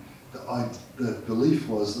 Okay? The belief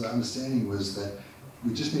was, the understanding was that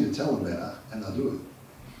we just need to tell them better and they'll do it.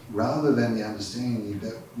 Rather than the understanding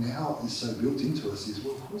that now is so built into us is,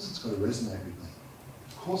 well, of course it's got to resonate with me.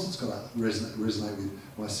 Of course it's got to resonate with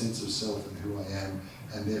my sense of self and who I am,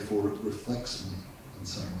 and therefore it reflects me in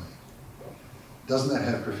some way. Doesn't that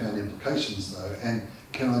have profound implications though? And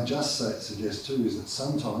can I just suggest too is that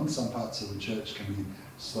sometimes some parts of the church can be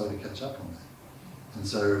slow to catch up on that. And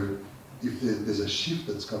so if there's a shift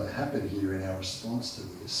that's got to happen here in our response to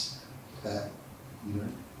this, that,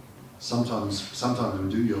 sometimes we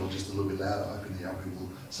do yell just a little bit louder, hoping the young people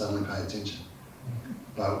suddenly pay attention.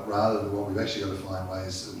 But rather than what we've actually got to find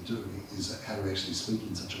ways of doing is how do we actually speak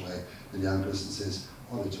in such a way that the young person says,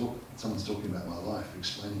 oh, someone's talking about my life,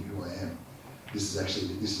 explaining who I am. This is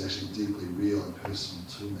actually deeply real and personal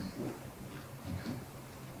to me.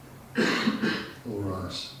 Okay. All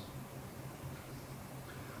right.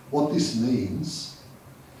 What this means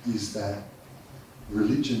is that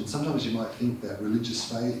religion, sometimes you might think that religious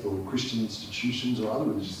faith or Christian institutions or other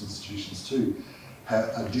religious institutions too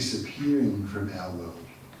are disappearing from our world.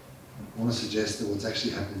 I want to suggest that what's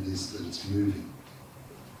actually happened is that it's moving.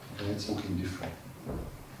 Okay, it's looking different.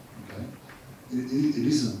 Okay, it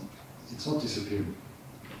isn't. It's not disappearing.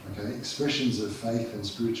 Okay, expressions of faith and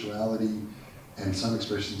spirituality and some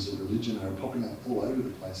expressions of religion are popping up all over the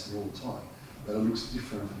place and all the time, but it looks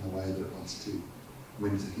different from the way that it once did. We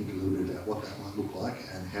need to think a little bit about what that might look like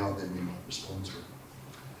and how then we might respond to it.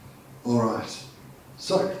 All right,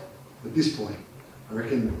 so at this point, I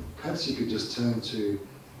reckon perhaps you could just turn to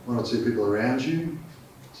one or two people around you,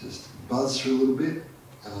 just buzz through a little bit,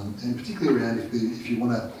 and particularly around if you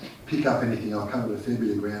want to pick up anything. I've covered a fair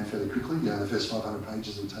bit of ground fairly quickly. You know, the first 500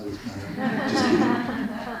 pages of Taylor's. No, just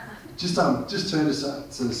kidding. Just turn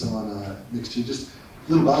to someone next to you. Just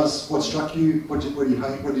a little buzz. What struck you? What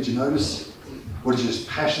did you notice? What did you just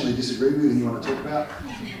passionately disagree with and you want to talk about?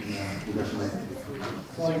 We'll definitely.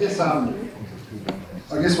 So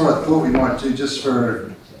I guess what I thought we might do just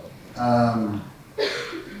for a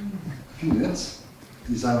few minutes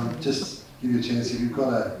is just give you a chance, if you've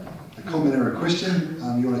got a comment or a question,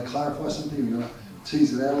 you want to clarify something, you want to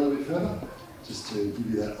tease it out a little bit further, just to give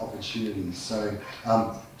you that opportunity. So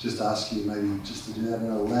just ask you maybe just to do that in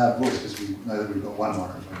a loud voice, because we know that we've got one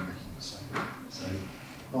microphone back here. So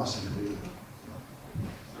nice and clear.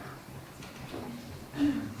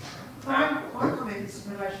 My comment is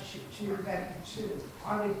in relationship to Vatican II. I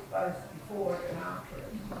lived both before it and after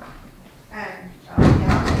it. And the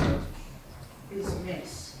after it is a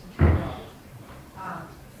mess.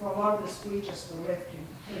 For a lot of us, we just were left in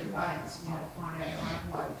complete abeyance and had to find out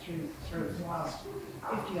our own way through the last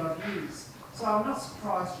 50 odd years. So I'm not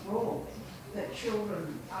surprised at all that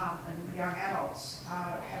children and young adults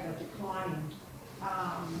have a declining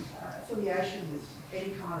affiliation with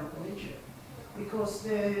any kind of religion. Because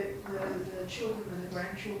the children and the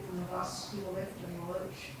grandchildren of us who were left in the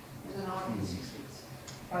lurch in the 1960s,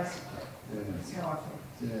 basically. Yeah. That's how I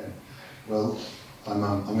feel. Yeah. Well,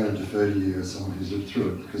 I'm going to defer to you as someone who's lived through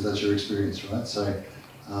it, because that's your experience, right? So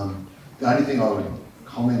the only thing I would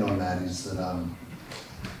comment on that is that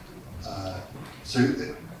so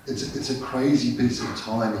it's a crazy piece of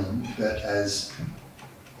timing that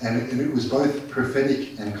and it was both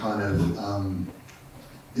prophetic and kind of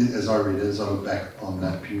as I read it, as I look back on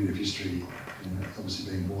that period of history,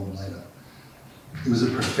 obviously being born later, it was a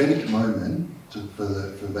prophetic moment for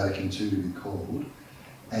Vatican II to be called,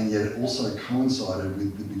 and yet it also coincided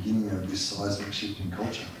with the beginning of this seismic shift in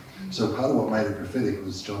culture. So part of what made it prophetic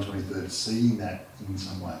was John 23rd seeing that in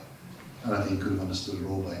some way. I don't think he could have understood it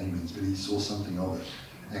all by any means, but he saw something of it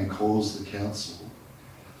and caused the council.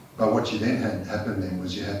 But what you then had happen then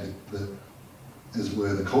was you had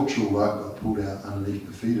the cultural rug got pulled out underneath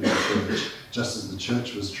the feet of the church, just as the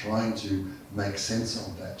church was trying to make sense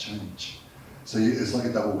of that change. So it's like a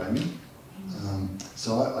double whammy.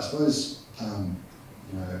 So I suppose,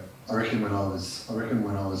 I reckon when I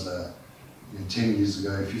was 10 years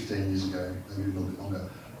ago, 15 years ago, maybe a little bit longer,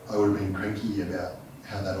 I would have been cranky about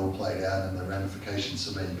how that all played out and the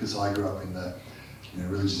ramifications for me, because I grew up in the,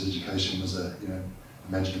 religious education was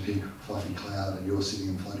imagine a pink fluffy cloud and you're sitting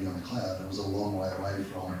and floating on a cloud. It was a long way away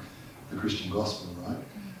from the Christian gospel, right?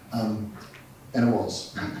 And it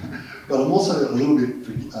was. But I'm also a little bit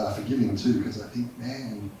forgiving too, because I think,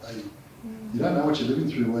 man, you don't know what you're living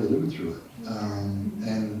through while you're living through it.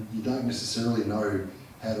 And you don't necessarily know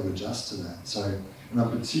how to adjust to that. So, and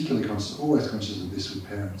I'm particularly always conscious of this with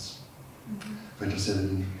parents. In fact, I said it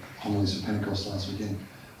in homilies for Pentecost last weekend.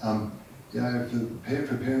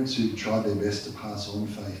 For parents who tried their best to pass on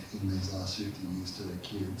faith in these last 50 years to their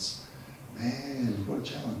kids, man, what a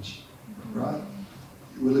challenge, right?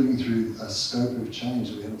 We're living through a scope of change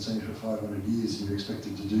that we haven't seen for 500 years, and you're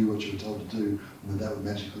expected to do what you were told to do, and that would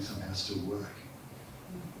magically somehow still work.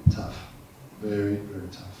 Tough. Very, very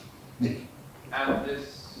tough. Nick?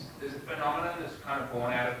 There's a phenomenon that's kind of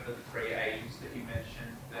born out of the three A's that you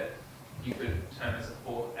mentioned that you could term as a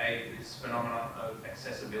fourth A, this phenomenon of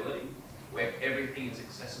accessibility, where everything is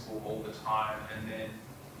accessible all the time, and then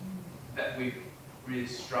that we've really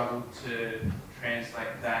struggled to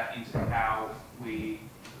translate that into how we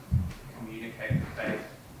communicate faith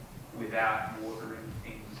without watering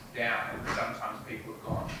things down, and sometimes people have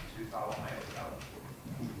gone too far one way or the other.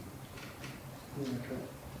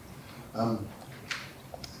 Okay.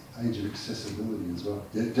 Age of accessibility as well.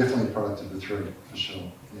 Yeah, definitely a product of the three, for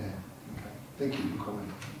sure. Yeah. Okay. Thank you for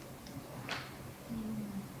commenting.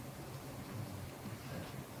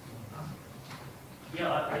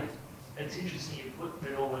 It's interesting you put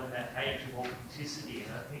it all in that age of authenticity,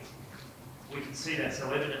 and I think we can see that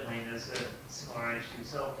so evidently, and there's a similar age to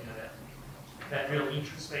yourself, that real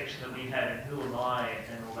introspection that we had, and who am I,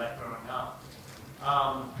 and all that growing up.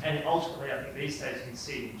 And ultimately, I think these days you can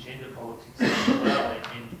see it in gender politics as well,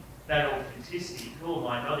 in that authenticity. Who am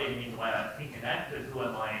I, not even in the way I think and act, but who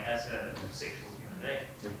am I as a sexual human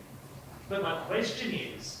being? But my question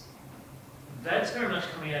is, that's very much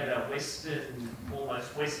coming out of our Western,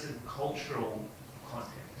 almost Western cultural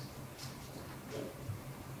context.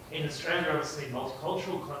 In Australia, obviously,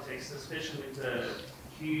 multicultural context, especially with the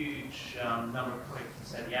huge number of coming from,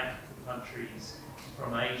 say, the African countries,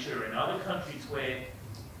 from Asia and other countries where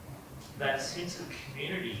that sense of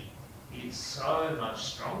community is so much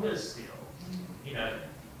stronger still.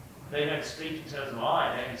 they don't speak in terms of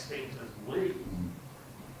I, they only speak in terms of we.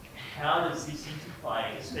 How does this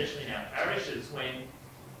interplay, especially in our parishes, when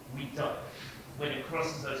it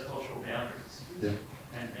crosses those cultural boundaries? Yeah.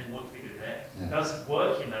 And what do we do there? Yeah. Does it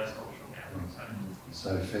work in those cultural boundaries?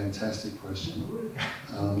 So fantastic question,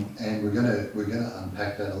 and we're gonna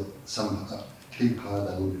unpack that a key part of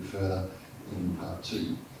that a little bit further in part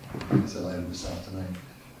 2, so later this afternoon.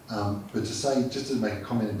 But to say, just to make a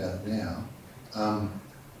comment about it now,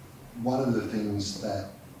 one of the things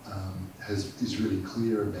that is really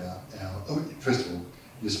clear about first of all,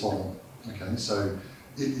 you're spot on. Okay, so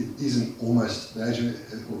it isn't almost, the age of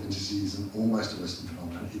authenticity isn't almost a Western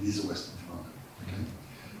phenomenon. It is a Western phenomenon.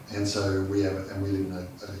 Okay, and so we live in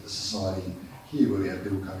a society here where we have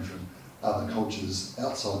people coming from other cultures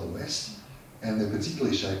outside the West, and they're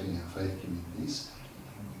particularly shaping our faith communities.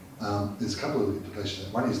 There's a couple of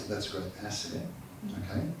implications. One is that's a great asset,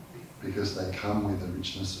 okay, because they come with a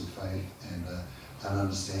richness of faith and an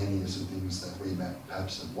understanding of some things that we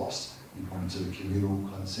perhaps have lost. You pointed to a communal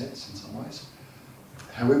kind of sense in some ways.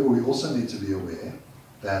 However, we also need to be aware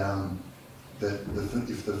that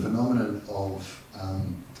if the phenomenon of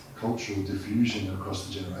cultural diffusion across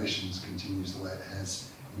the generations continues the way it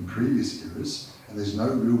has in previous eras, and there's no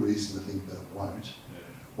real reason to think that it won't,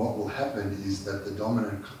 what will happen is that the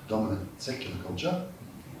dominant secular culture,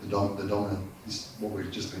 the dominant, what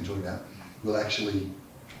we've just been talking about, will actually,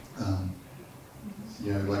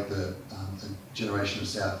 like the a generation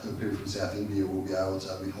of people from South India will be able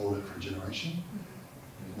to withhold it for a generation,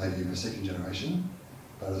 maybe even a second generation,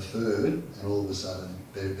 but a third, and all of a sudden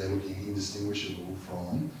they're looking indistinguishable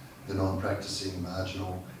from the non-practicing,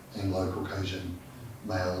 marginal, Anglo Caucasian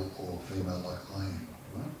male or female like I am.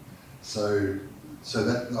 Right? So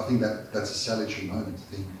that I think that's a salutary moment to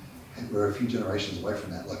think we're a few generations away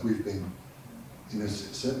from that. Like we've been, in a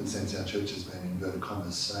certain sense, our church has been, in inverted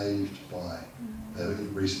commas, saved by the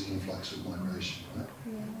recent influx of migration, right?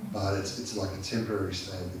 But it's like a temporary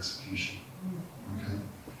state of execution, okay?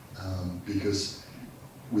 Because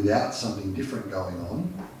without something different going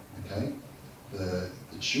on, okay, the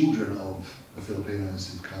children of the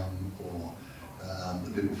Filipinos who've come, or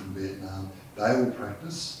the people from Vietnam, they will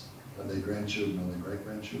practice, but their grandchildren or their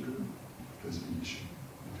great-grandchildren, there's a big issue,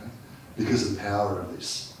 okay? Because of the power of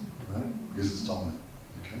this, right? Because it's dominant,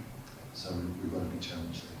 okay? So we've got a big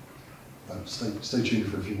challenge there. But stay tuned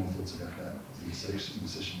for a few more thoughts about that in the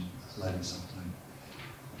session later this afternoon.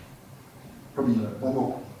 Probably one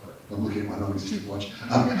more. I'm looking at my non-existent watch.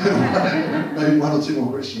 Maybe one or two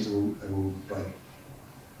more questions and we'll break.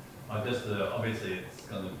 Obviously it's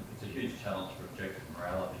a huge challenge for objective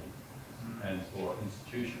morality and for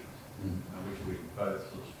institutions, which we both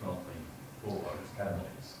sort of strongly for as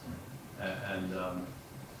Catholics. And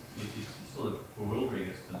it's sort of bewildering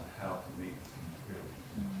as to how to meet really.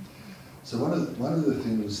 So one of the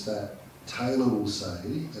things that Taylor will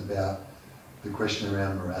say about the question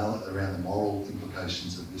around morality, around the moral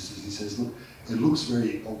implications of this, is he says, look, it looks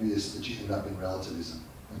very obvious that you end up in relativism.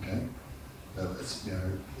 Okay, it's,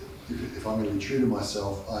 if I'm going to be true to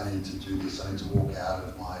myself, I need to do this. I need to walk out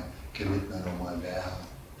of my commitment or my vow,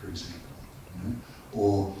 for example.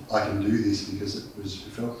 Or I can do this because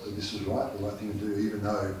it felt that this was the right thing to do, even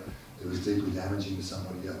though it was deeply damaging to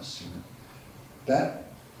somebody else.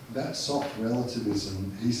 That soft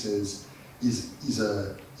relativism, he says, is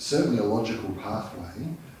certainly a logical pathway,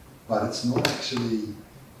 but it's not actually.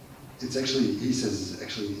 It's actually, he says, is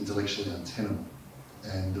actually intellectually untenable.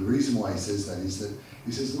 And the reason why he says that is that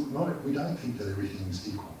he says, look, we don't think that everything's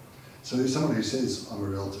equal. So there's someone who says, I'm a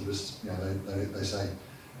relativist, they say,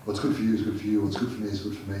 what's good for you is good for you, what's good for me is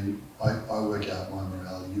good for me. I work out my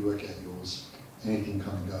morality, you work out yours, anything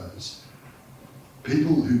kind of goes.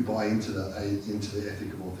 People who buy into the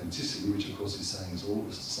ethic of authenticity, which of course he's saying is all of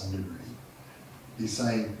us to some degree, he's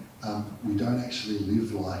saying we don't actually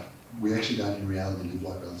we actually don't in reality live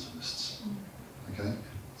like relativists. Okay?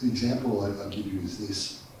 The example I give you is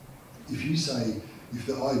this. If you say, if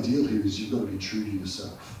the ideal here is you've got to be true to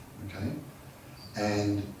yourself, okay?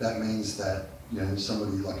 And that means that,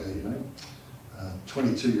 somebody like a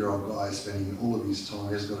 22-year-old guy spending all of his time,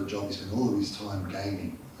 he hasn't got a job, he's spending all of his time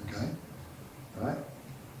gaming, okay? Right?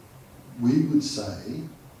 We would say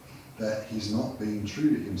that he's not being true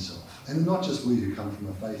to himself. And not just we who come from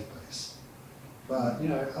a faith base, but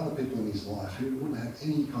other people in his life who wouldn't have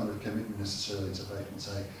any kind of commitment necessarily to faith would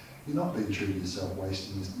say, you're not being true to yourself,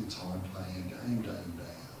 wasting your time playing a game day in, day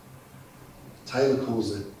out. Taylor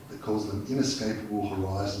calls them inescapable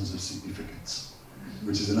horizons of significance,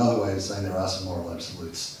 which is another way of saying there are some moral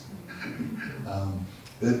absolutes.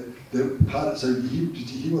 So did you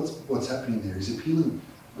hear what's happening there? He's appealing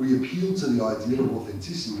we appeal to the ideal of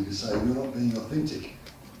authenticity to say you're not being authentic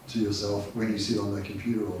to yourself when you sit on the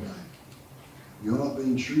computer all day. You're not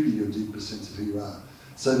being true to your deeper sense of who you are.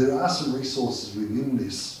 So there are some resources within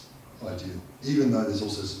this ideal, even though there's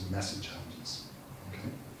also some massive challenges. Okay?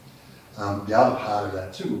 The other part of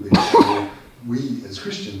that too will be to say, well, we as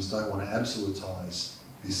Christians don't want to absolutize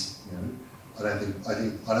this. You know, I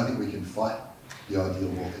don't think we can fight the ideal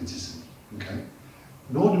of authenticity. Okay,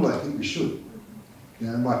 nor do I think we should. You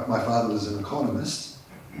know, my father was an economist.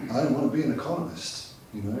 I didn't want to be an economist.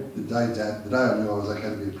 You know, the day I knew I was okay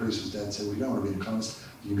to be a priest was Dad said, well, you don't want to be an economist,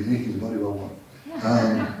 you can be anything you bloody well want.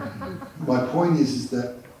 My point is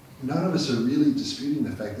that none of us are really disputing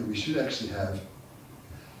the fact that we should actually have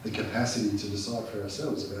the capacity to decide for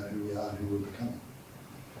ourselves about who we are and who we're becoming.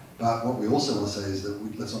 But what we also want to say is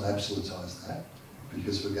that let's not absolutize that,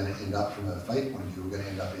 because we're going to end up, from a faith point of view, we're going to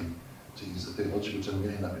end up in, to use the theological term, we're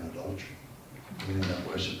going to end up in idolatry. We're going to end up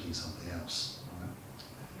worshipping something else.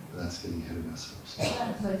 But that's getting ahead of ourselves.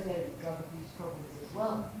 And associated with drug abuse problems as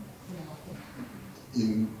well.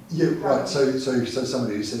 Yeah, right. So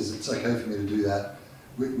somebody who says it's okay for me to do that,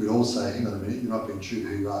 we'd all say, hang on a minute, you're not being true to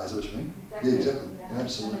who you are. Is that what you mean? Exactly. Yeah, exactly. Yeah. You're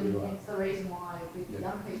absolutely and right. It's the reason why with the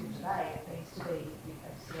young people today it needs to be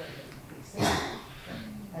absolutely accepted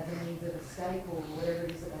as a means of escape or whatever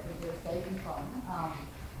it is that they think they're escaping from.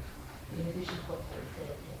 In addition to what they're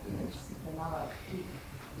said, it's another key.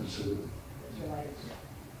 Absolutely. That's related to that.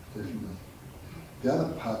 Definitely. The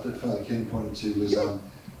other part that Father Ken pointed to was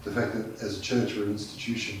the fact that as a church we're an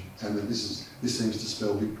institution, and that this seems to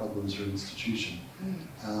spell big problems for an institution.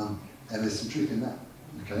 And there's some truth in that.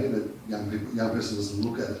 Okay, that young person doesn't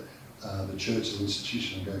look at the church as an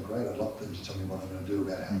institution and go, great, I'd love them to tell me what I'm going to do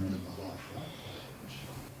about how I'm going to live my life. Right?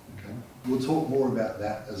 Okay, we'll talk more about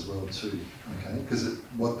that as well too. Okay, because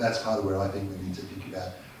that's part of where I think we need to think about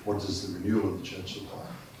what does the renewal of the church look like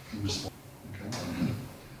in response. Okay.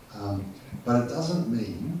 But it doesn't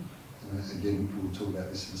mean, and again we'll talk about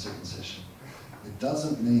this in the second session, it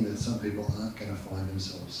doesn't mean that some people aren't going to find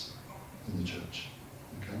themselves in the church.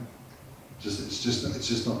 Okay, it's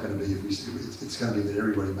just not going to be it's going to be that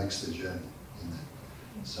everybody makes their journey in that.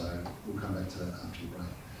 So we'll come back to that after the break.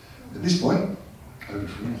 At this point, over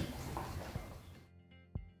to you.